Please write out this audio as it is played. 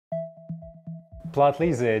Plotly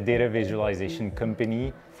is a data visualization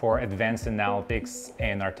company for advanced analytics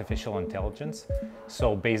and artificial intelligence.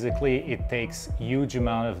 So basically it takes huge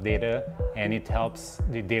amount of data and it helps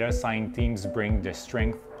the data science teams bring the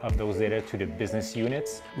strength of those data to the business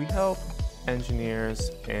units. We help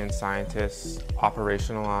engineers and scientists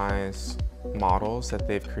operationalize models that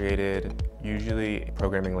they've created, usually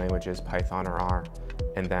programming languages, Python or R,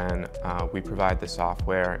 and then we provide the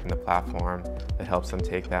software and the platform that helps them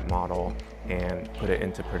take that model and put it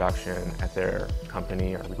into production at their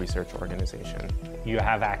company or research organization. You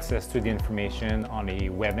have access to the information on a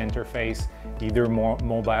web interface, either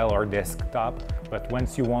mobile or desktop, but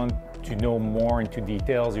once you want to know more into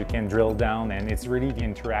details, you can drill down, and it's really the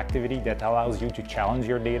interactivity that allows you to challenge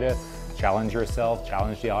your data, challenge yourself,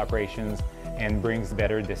 challenge the operations, and brings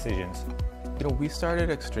better decisions. We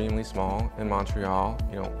started extremely small in Montreal,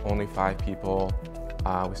 only 5 people.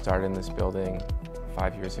 We started in this building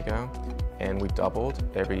 5 years ago, and we've doubled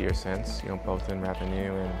every year since, both in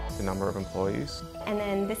revenue and the number of employees. And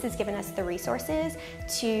then this has given us the resources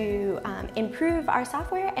to improve our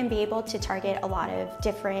software and be able to target a lot of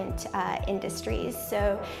different industries.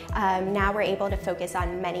 So now we're able to focus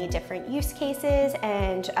on many different use cases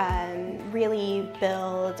and really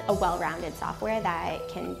build a well-rounded software that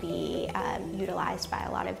can be utilized by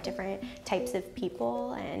a lot of different types of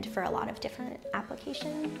people and for a lot of different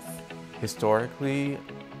applications. Historically,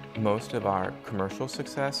 most of our commercial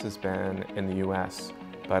success has been in the US,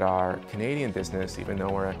 but our Canadian business, even though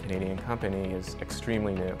we're a Canadian company, is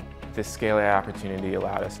extremely new. This Scale AI opportunity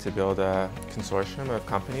allowed us to build a consortium of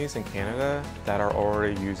companies in Canada that are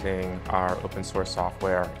already using our open source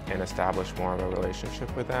software and establish more of a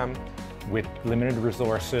relationship with them. With limited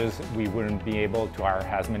resources, we wouldn't be able to hire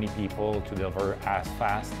as many people to deliver as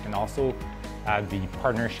fast, and also the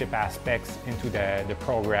partnership aspects into the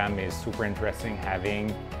program is super interesting,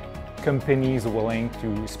 having companies willing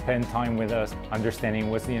to spend time with us, understanding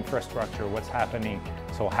what's the infrastructure, what's happening.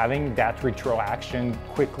 So having that retroaction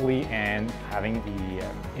quickly and having the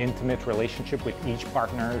intimate relationship with each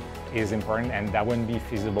partner is important, and that wouldn't be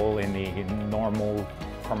feasible in a normal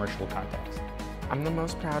commercial context. I'm the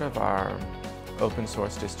most proud of our open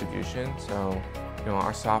source distribution. So,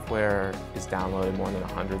 our software is downloaded more than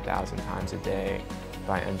 100,000 times a day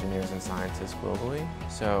by engineers and scientists globally.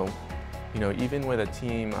 So, even with a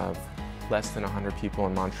team of less than 100 people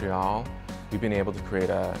in Montreal, we've been able to create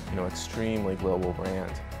a extremely global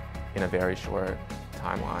brand in a very short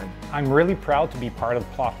timeline. I'm really proud to be part of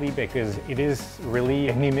Plotly because it is really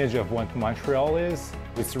an image of what Montreal is.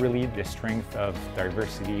 It's really the strength of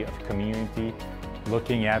diversity, of community,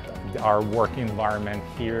 looking at our work environment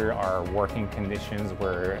here, our working conditions,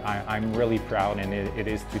 where I'm really proud, and it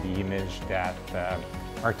is to the image that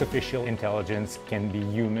artificial intelligence can be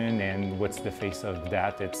human, and what's the face of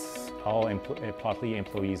that? It's all Plotly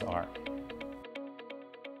employees are.